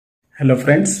Hello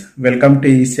friends, welcome to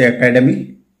EC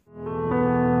Academy.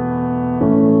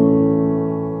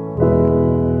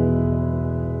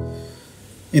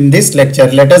 In this lecture,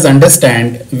 let us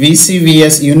understand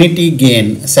VCVS unity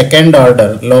gain second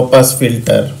order low pass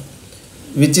filter,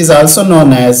 which is also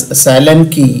known as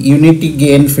Sallen-Key unity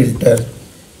gain filter.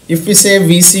 If we say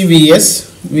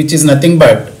VCVS, which is nothing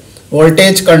but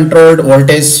voltage controlled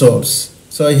voltage source.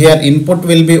 So here input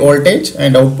will be voltage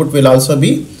and output will also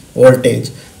be voltage.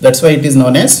 That's why it is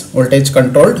known as voltage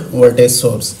controlled voltage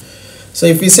source. So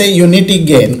if we say unity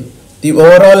gain, the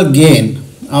overall gain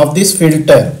of this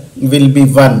filter will be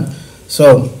 1.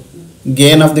 So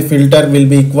gain of the filter will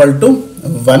be equal to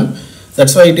 1.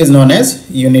 That's why it is known as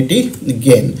unity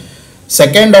gain.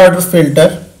 Second order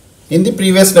filter, in the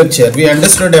previous lecture we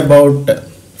understood about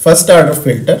first order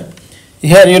filter.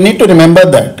 Here you need to remember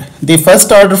that the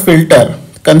first order filter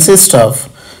consists of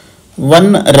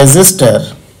one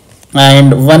resistor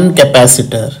and one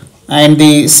capacitor, and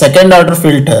the second order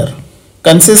filter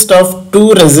consists of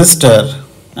two resistor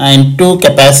and two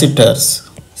capacitors.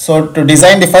 So to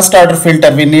design the first order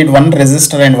filter we need one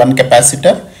resistor and one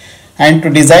capacitor, and to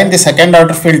design the second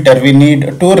order filter we need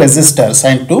two resistors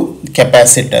and two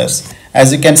capacitors,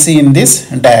 as you can see in this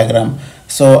diagram.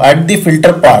 So at the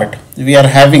filter part we are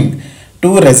having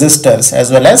two resistors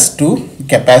as well as two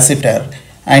capacitor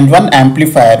and one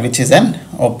amplifier, which is an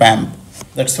op-amp.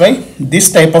 That's why this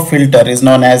type of filter is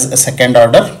known as a second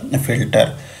order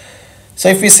filter. So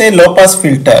if we say low pass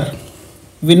filter,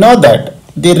 we know that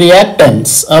the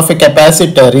reactance of a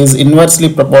capacitor is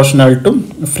inversely proportional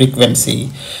to frequency.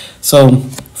 So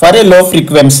for a low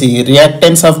frequency,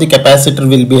 reactance of the capacitor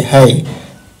will be high,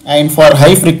 and for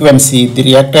high frequency the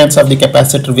reactance of the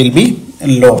capacitor will be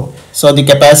low. So the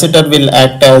capacitor will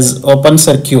act as open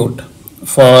circuit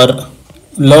for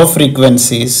low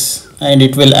frequencies and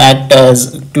it will act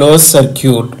as closed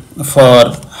circuit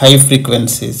for high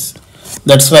frequencies.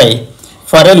 That's why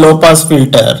for a low pass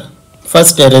filter,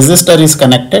 first a resistor is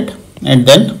connected and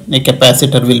then a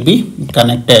capacitor will be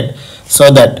connected, so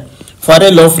that for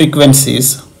a low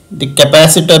frequencies the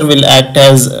capacitor will act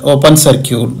as open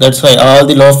circuit. That's why all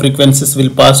the low frequencies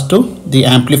will pass to the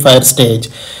amplifier stage,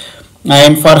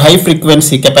 and for high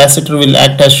frequency capacitor will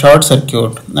act as short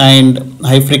circuit and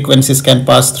high frequencies can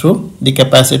pass through the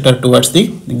capacitor towards the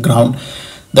ground.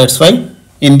 That's why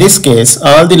in this case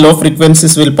all the low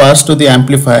frequencies will pass to the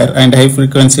amplifier and high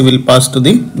frequency will pass to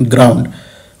the ground.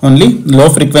 Only low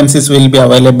frequencies will be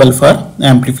available for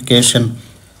amplification.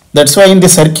 That's why in the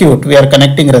circuit we are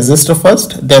connecting resistor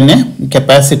first, then a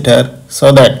capacitor,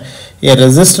 so that a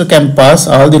resistor can pass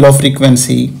all the low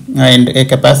frequency and a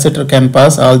capacitor can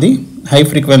pass all the high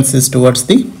frequencies towards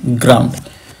the ground.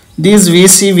 These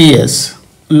VCVS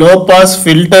low pass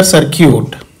filter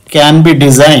circuit can be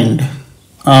designed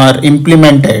or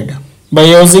implemented by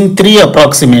using three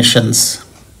approximations.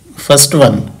 First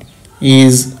one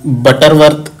is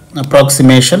Butterworth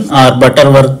approximation or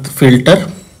Butterworth filter.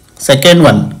 Second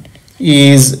one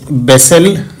is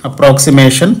Bessel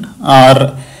approximation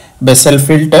or Bessel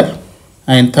filter,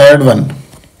 and third one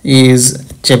is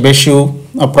Chebyshev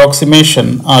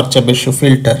approximation or Chebyshev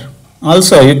filter.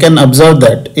 Also you can observe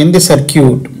that in the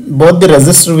circuit both the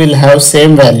resistor will have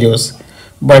same values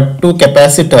but two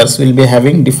capacitors will be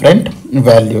having different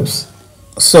values.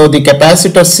 So the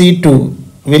capacitor C2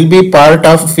 will be part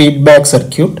of feedback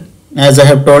circuit. As I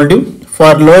have told you,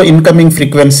 for low incoming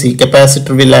frequency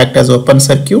capacitor will act as open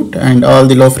circuit and all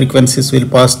the low frequencies will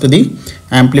pass to the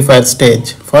amplifier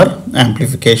stage for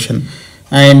amplification,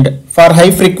 and for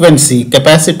high frequency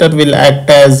capacitor will act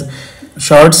as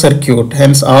short circuit,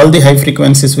 hence all the high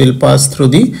frequencies will pass through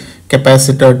the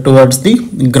capacitor towards the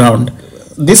ground.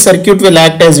 This circuit will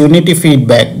act as unity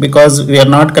feedback because we are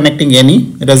not connecting any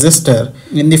resistor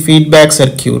in the feedback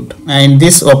circuit, and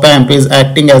this op-amp is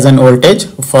acting as an voltage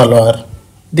follower.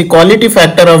 The quality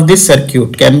factor of this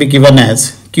circuit can be given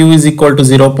as Q is equal to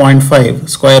 0.5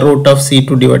 square root of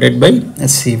C2 divided by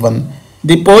C1.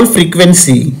 The pole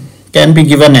frequency can be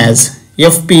given as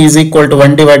Fp is equal to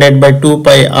 1 divided by 2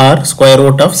 pi r square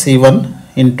root of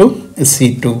C1 into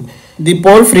C2. The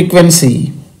pole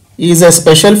frequency is a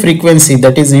special frequency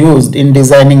that is used in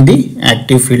designing the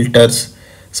active filters.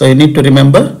 So you need to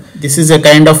remember this is a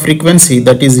kind of frequency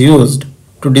that is used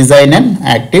to design an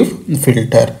active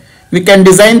filter. We can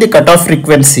design the cutoff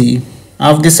frequency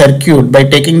of the circuit by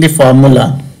taking the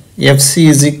formula Fc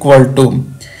is equal to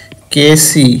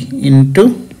Kc into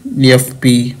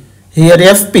Fp. Here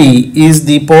Fp is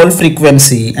the pole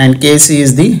frequency and Kc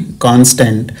is the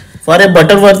constant. For a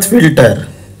Butterworth filter,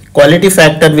 quality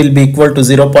factor will be equal to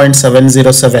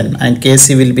 0.707 and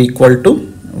Kc will be equal to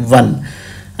 1.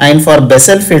 And for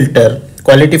Bessel filter,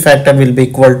 quality factor will be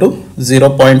equal to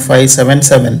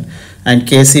 0.577 and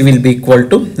Kc will be equal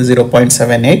to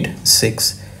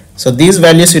 0.786. So these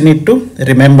values you need to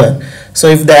remember. So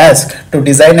if they ask to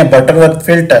design a Butterworth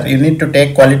filter, you need to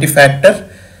take quality factor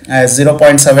as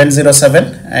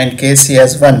 0.707 and Kc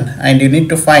as 1, and you need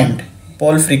to find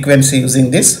pole frequency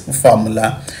using this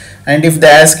formula. And if they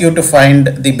ask you to find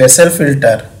the Bessel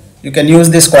filter, you can use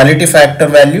this quality factor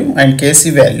value and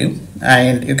Kc value,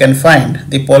 and you can find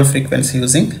the pole frequency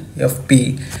using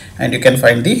Fp, and you can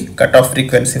find the cutoff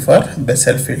frequency for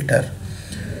Bessel filter.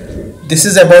 This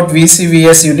is about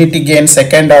VCVS unity gain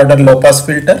second order low pass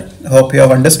filter. Hope you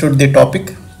have understood the topic.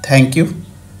 Thank you.